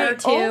 stare,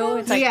 too.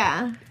 It's like,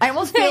 Yeah. I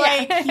almost feel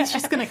like he's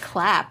just gonna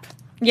clap.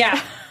 yeah.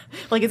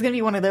 Like it's gonna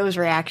be one of those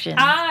reactions.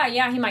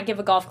 Yeah, he might give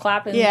a golf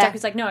clap, and Yeah.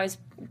 Deku's like, no,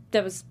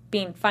 that was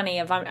being funny.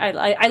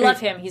 I love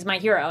him. He's my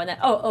hero. And then,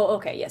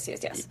 okay, yes.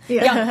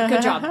 Yeah,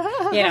 good job.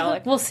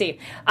 Like, we'll see.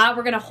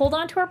 We're going to hold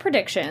on to our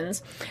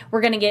predictions.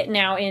 We're going to get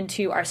now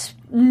into our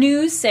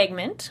news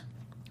segment.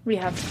 We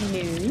have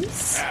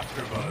news.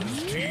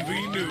 AfterBuzz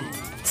TV News.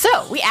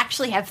 So, we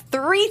actually have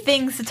 3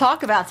 things to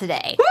talk about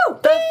today. Woo!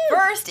 The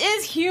first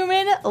is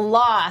Human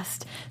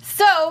Lost.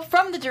 So,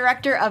 from the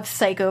director of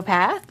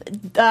Psychopath,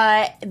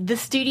 the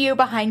studio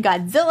behind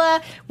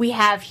Godzilla, we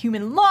have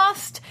Human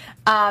Lost.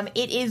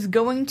 It is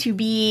going to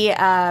be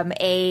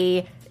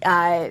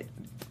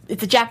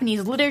it's a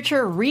Japanese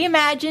literature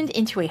reimagined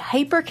into a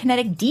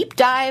hyperkinetic deep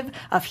dive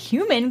of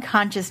human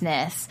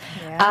consciousness.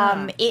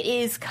 Yeah. It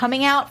is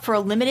coming out for a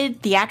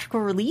limited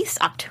theatrical release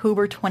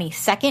October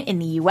 22nd in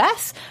the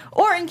US,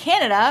 or in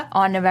Canada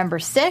on November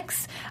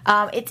 6th.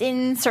 It's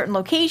in certain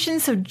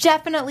locations, so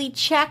definitely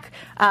check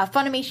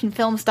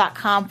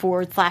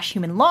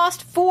FunimationFilms.com/Human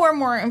Lost for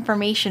more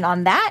information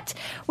on that.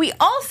 We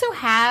also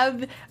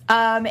have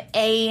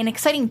an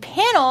exciting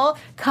panel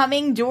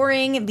coming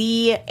during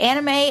the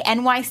Anime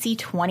NYC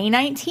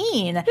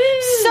 2019.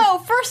 So,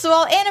 first of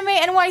all, Anime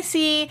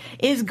NYC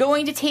is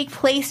going to take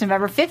place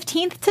November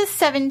 15th to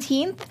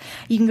 17th.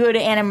 You can go to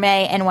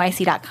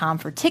animenyc.com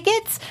for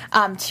tickets.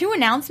 2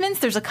 announcements.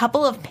 There's a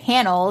couple of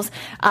panels.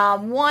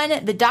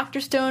 One, the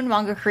Dr. Stone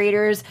manga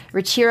creators,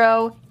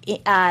 Richiro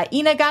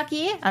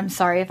Inagaki, I'm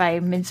sorry if I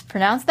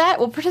mispronounced that,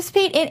 will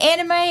participate in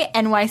Anime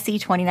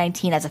NYC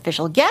 2019 as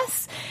official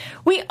guests.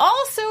 We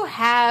also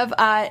have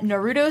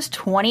Naruto's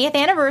 20th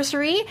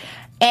anniversary,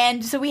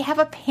 and so we have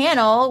a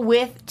panel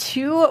with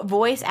 2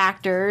 voice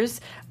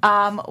actors.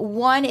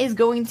 One is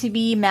going to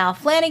be Mal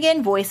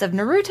Flanagan, voice of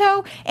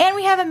Naruto, and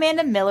we have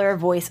Amanda Miller,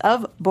 voice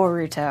of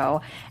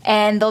Boruto.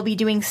 And they'll be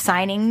doing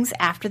signings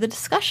after the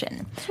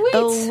discussion. Sweet.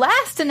 The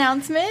last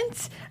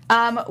announcement,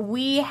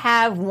 we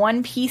have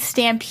One Piece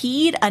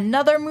Stampede,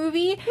 another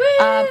movie,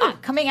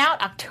 coming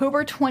out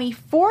October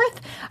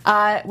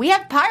 24th. We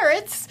have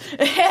Pirates.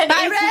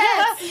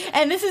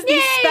 And this is the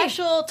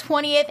special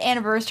 20th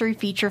anniversary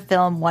feature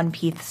film, One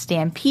Piece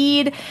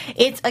Stampede.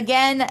 It's,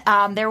 again,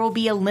 there will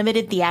be a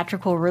limited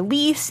theatrical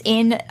release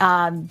in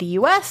the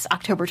US,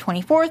 October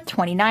 24th,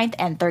 29th,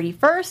 and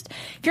 31st.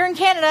 If you're in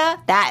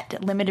Canada,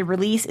 that limited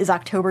release is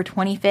October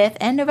 25th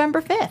and November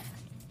 5th.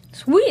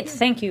 Sweet.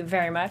 Thank you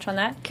very much on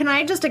that. Can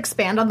I just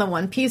expand on the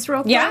One Piece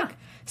real quick? Yeah.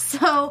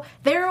 So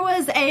there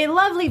was a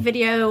lovely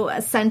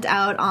video sent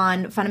out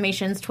on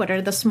Funimation's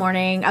Twitter this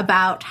morning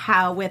about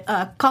how with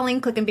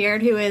Colleen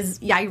Clickenbeard, who is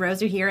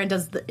Yajirozu here and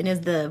is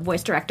the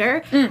voice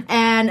director,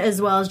 and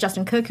as well as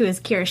Justin Cook, who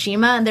is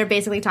Kirishima, and they're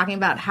basically talking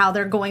about how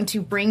they're going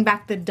to bring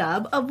back the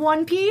dub of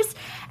One Piece.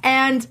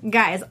 And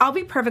guys, I'll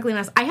be perfectly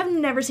honest, I have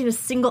never seen a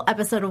single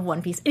episode of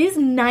One Piece. It is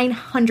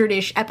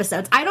 900-ish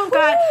episodes.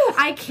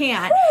 I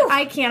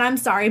can't, I'm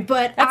sorry,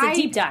 but That's a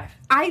deep dive.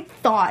 I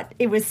thought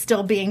it was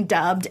still being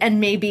dubbed, and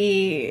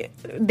maybe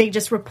they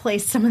just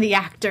replaced some of the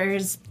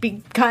actors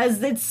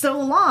because it's so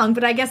long.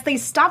 But I guess they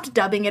stopped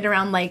dubbing it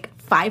around like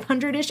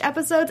 500-ish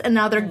episodes, and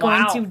now they're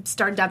Wow. going to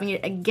start dubbing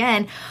it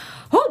again.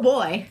 Oh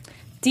boy.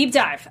 Deep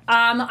dive.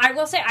 I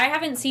will say I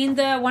haven't seen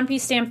the One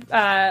Piece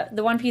the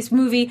One Piece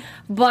movie,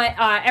 but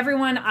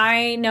everyone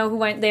I know who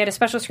went, they had a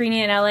special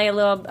screening in LA a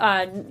little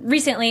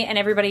recently, and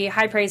everybody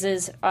high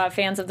praises.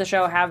 Fans of the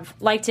show have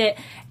liked it,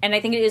 and I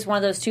think it is one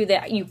of those 2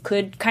 that you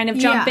could kind of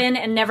jump in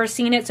and never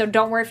seen it. So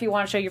don't worry if you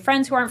want to show your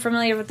friends who aren't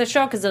familiar with the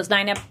show, because those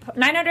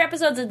 900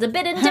 episodes is a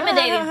bit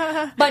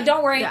intimidating. But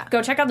don't worry,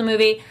 go check out the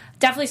movie.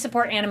 Definitely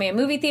support anime and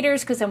movie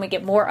theaters, because then we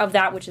get more of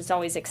that, which is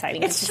always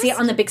exciting to see it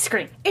on the big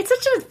screen. It's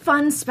such a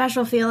fun,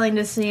 special feeling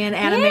to see an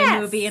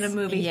anime movie in a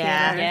movie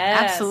theater.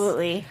 Yes.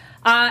 Absolutely.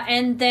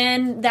 And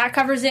then that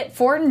covers it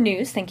for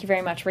news. Thank you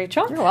very much,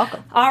 Rachel. You're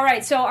welcome. All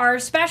right, so our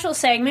special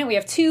segment, we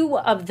have 2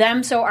 of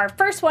them. So our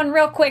first one,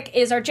 real quick,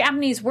 is our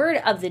Japanese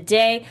word of the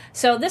day.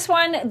 So this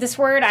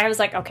word, I was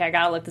like, okay, I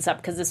gotta look this up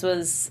because it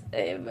was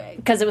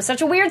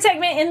such a weird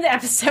segment in the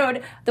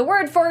episode. The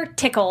word for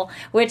tickle,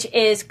 which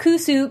is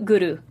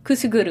kusuguru.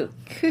 Kusuguru.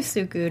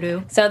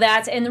 Kusuguru. So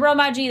that's in the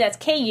Romaji, that's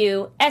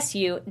Kusuguru.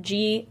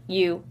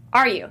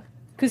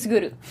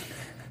 Kusuguru.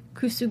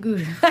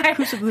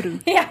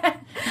 Kusuguru. Yeah.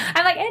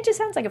 I'm like, it just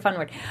sounds like a fun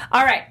word.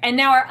 All right. And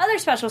now our other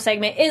special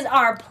segment is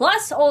our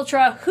Plus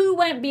Ultra Who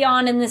Went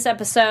Beyond in this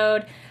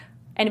episode.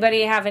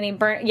 Anybody have any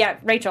Yeah,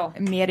 Rachel.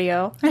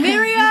 Mirio.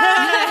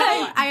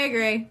 I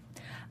agree.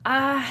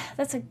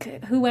 That's a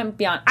good Who Went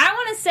Beyond. I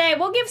want to say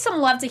we'll give some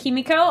love to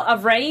Himiko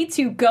of ready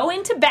to go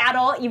into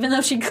battle, even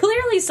though she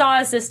clearly saw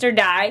a sister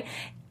die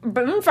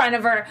in front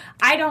of her.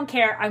 I don't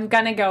care. I'm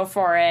going to go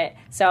for it.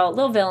 So,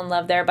 little villain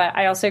love there, but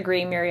I also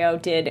agree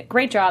Mirio did a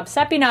great job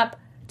stepping up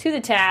to the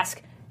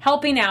task,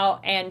 helping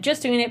out, and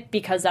just doing it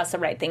because that's the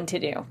right thing to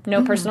do.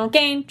 No personal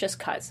gain, just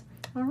cuz.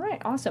 All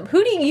right, awesome.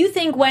 Who do you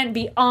think went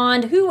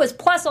beyond? Who was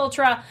Plus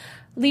Ultra?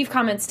 Leave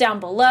comments down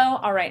below.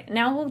 All right,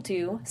 now we'll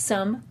do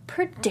some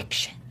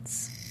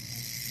predictions.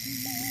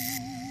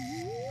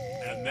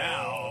 And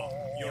now,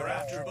 you're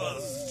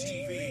AfterBuzz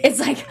TV. It's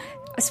like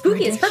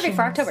spooky. It's perfect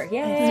for October.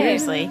 Yay.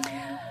 Seriously.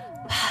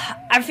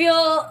 I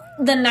feel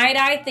the Night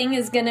Eye thing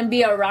is going to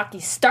be a rocky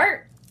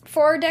start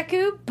for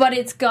Deku, but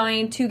it's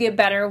going to get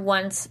better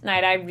once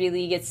Night Eye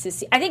really gets to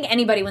see. I think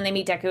anybody, when they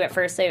meet Deku at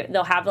first,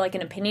 they'll have like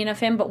an opinion of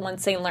him, but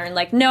once they learn,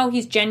 like, no,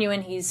 he's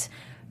genuine, he's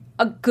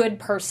a good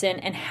person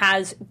and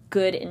has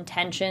good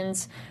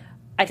intentions,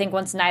 I think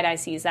once Night Eye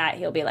sees that,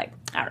 he'll be like,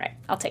 all right,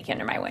 I'll take you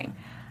under my wing.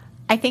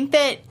 I think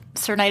that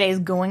Sir Night Eye is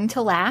going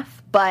to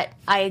laugh, but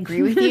I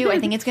agree with you. I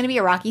think it's going to be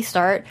a rocky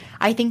start.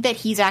 I think that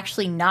he's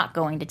actually not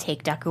going to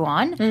take Deku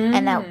on,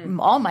 and that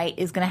All Might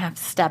is going to have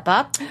to step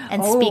up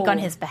and speak on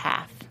his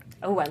behalf.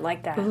 Oh, I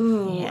like that.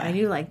 Ooh, yeah. I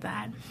do like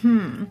that.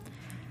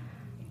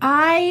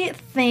 I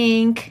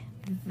think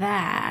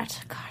that...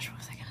 Gosh, what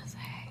was I going to say?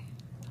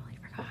 Totally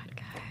forgot,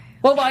 guys.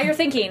 Well, while you're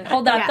thinking,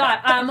 hold that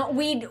thought.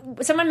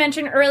 Someone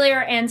mentioned earlier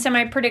and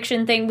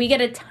semi-prediction thing, we get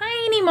a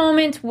tiny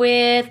moment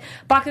with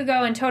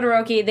Bakugo and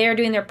Todoroki. They're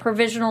doing their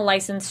provisional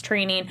license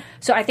training.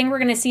 So I think we're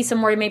going to see some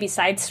more maybe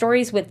side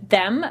stories with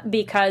them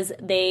because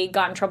they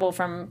got in trouble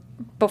from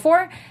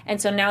before.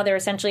 And so now they're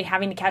essentially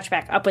having to catch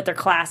back up with their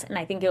class. And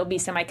I think it'll be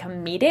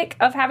semi-comedic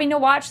of having to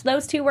watch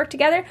those two work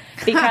together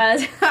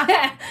because,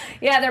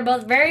 yeah, they're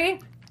both very...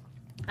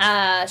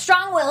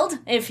 strong-willed,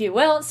 if you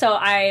will. So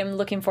I am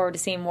looking forward to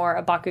seeing more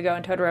of Bakugo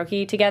and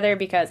Todoroki together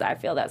because I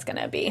feel that's going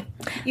to be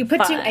You put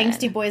fun. 2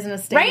 angsty boys in a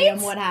stadium,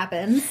 Right? what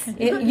happens?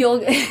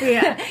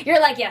 You're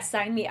like, yes,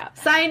 sign me up.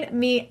 Sign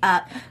me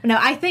up. No,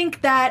 I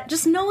think that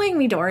just knowing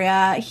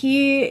Midoriya,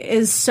 he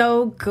is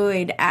so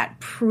good at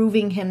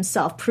proving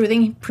himself,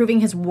 proving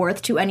his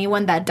worth to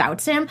anyone that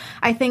doubts him.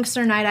 I think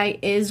Sir Night Eye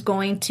is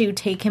going to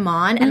take him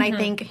on, and I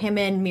think him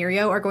and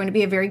Mirio are going to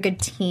be a very good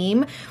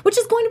team, which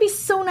is going to be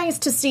so nice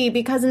to see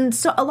because in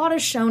a lot of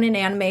shonen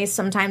anime,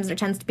 sometimes there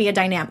tends to be a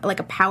dynamic, like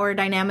a power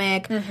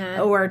dynamic,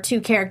 or 2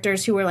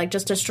 characters who are like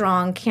just as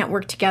strong, can't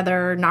work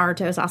together,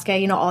 Naruto,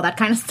 Sasuke, all that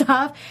kind of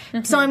stuff.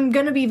 So I'm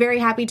going to be very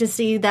happy to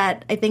see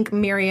that I think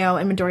Mirio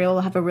and Midoriya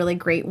will have a really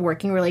great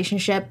working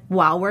relationship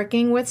while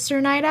working with Sir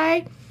Night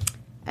Eye.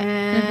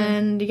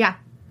 And yeah.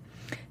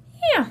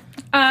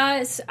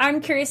 So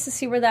I'm curious to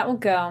see where that will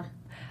go.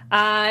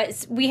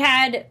 We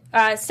had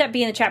Step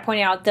B in the chat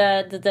pointing out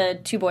the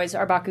 2 boys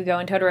are Bakugo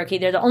and Todoroki.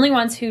 They're the only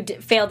ones who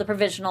failed the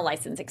provisional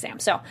license exam.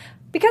 So,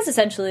 because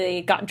essentially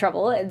they got in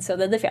trouble, and so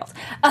then they failed.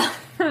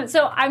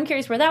 So I'm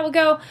curious where that will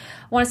go.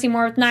 Want to see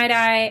more with Night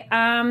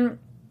Eye.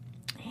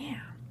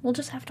 We'll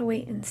just have to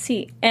wait and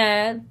see.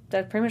 And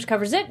that pretty much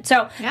covers it.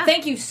 So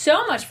thank you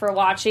so much for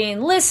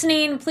watching,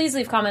 listening. Please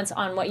leave comments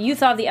on what you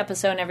thought of the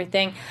episode and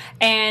everything.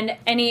 And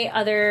any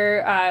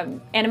other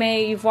anime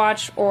you've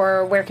watched,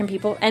 or where can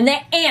people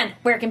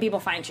where can people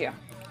find you?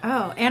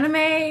 Oh,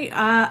 anime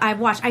I've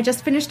watched. I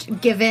just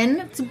finished Given.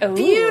 It's a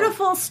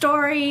beautiful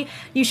story.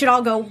 You should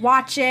all go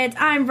watch it.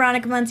 I'm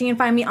Veronica Valencia. You can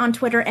find me on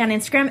Twitter and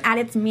Instagram at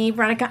it's me,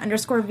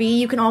 Veronica_V.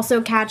 You can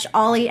also catch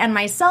Ollie and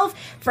myself.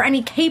 For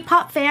any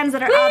K-pop fans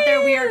that are out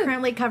there, we are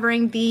currently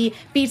covering the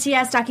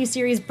BTS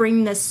docuseries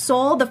Bring the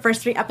Soul. The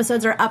first 3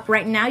 episodes are up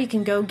right now. You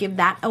can go give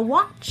that a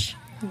watch.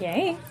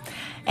 Yay.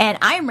 And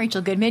I'm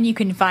Rachel Goodman. You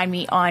can find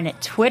me on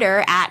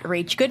Twitter at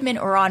Rach Goodman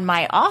or on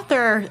my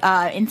author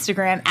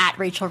Instagram at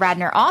Rachel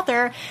Radner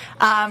Author.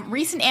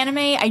 Recent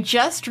anime, I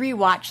just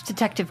rewatched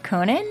Detective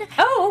Conan.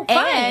 Oh, fun,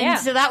 and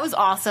so that was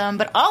awesome.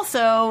 But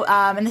also,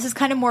 and this is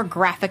kind of more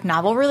graphic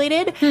novel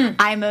related,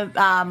 I'm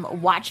a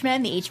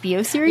Watchmen, the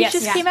HBO series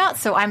came out,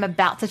 so I'm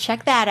about to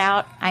check that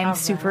out. I'm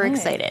super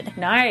excited.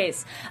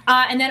 Nice.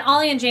 And then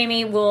Ollie and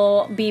Jamie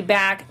will be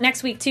back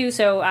next week too,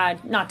 so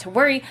not to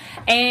worry.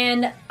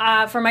 And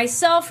for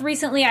myself,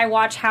 recently I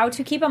watched How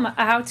to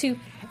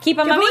Keep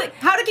a Mummy.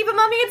 How to Keep a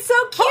Mummy. It's so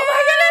cute. Oh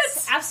my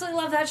goodness!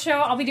 Absolutely love that show.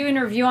 I'll be doing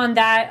a review on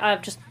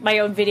that, just my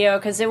own video,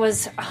 because it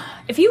was.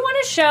 If you want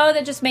a show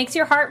that just makes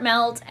your heart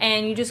melt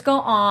and you just go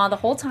aw the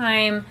whole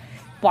time,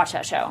 watch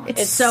that show.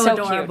 It's so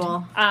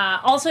adorable. Cute.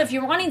 Also, if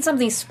you're wanting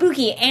something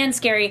spooky and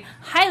scary,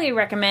 highly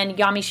recommend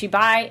Yami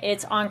Shibai.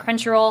 It's on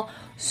Crunchyroll.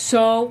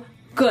 So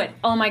good.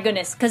 Oh my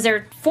goodness. Because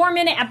they're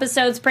 4-minute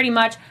episodes pretty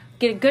much.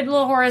 Get a good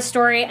little horror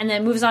story and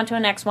then moves on to the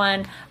next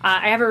one.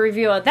 I have a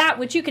review of that,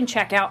 which you can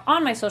check out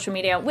on my social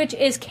media, which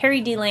is Carrie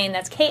D. Lane.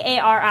 That's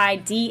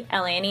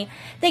Karidlane.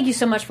 Thank you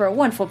so much for a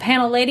wonderful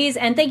panel, ladies.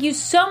 And thank you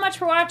so much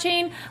for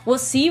watching. We'll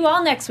see you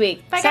all next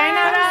week. Bye,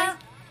 Sayonara. guys.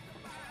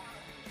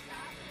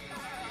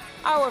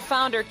 Our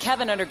founder,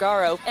 Kevin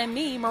Undergaro, and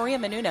me, Maria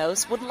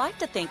Menounos, would like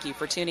to thank you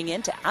for tuning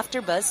in to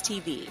AfterBuzz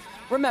TV.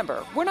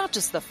 Remember, we're not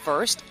just the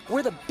first,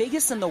 we're the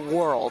biggest in the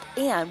world,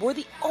 and we're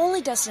the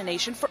only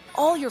destination for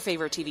all your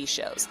favorite TV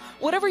shows.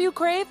 Whatever you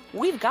crave,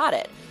 we've got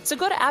it. So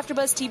go to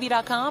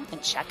AfterBuzzTV.com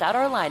and check out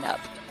our lineup.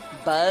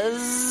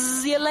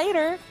 Buzz you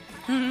later.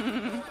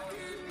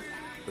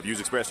 The views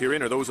expressed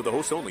herein are those of the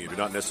hosts only and do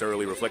not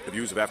necessarily reflect the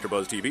views of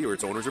AfterBuzz TV or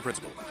its owners or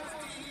principals.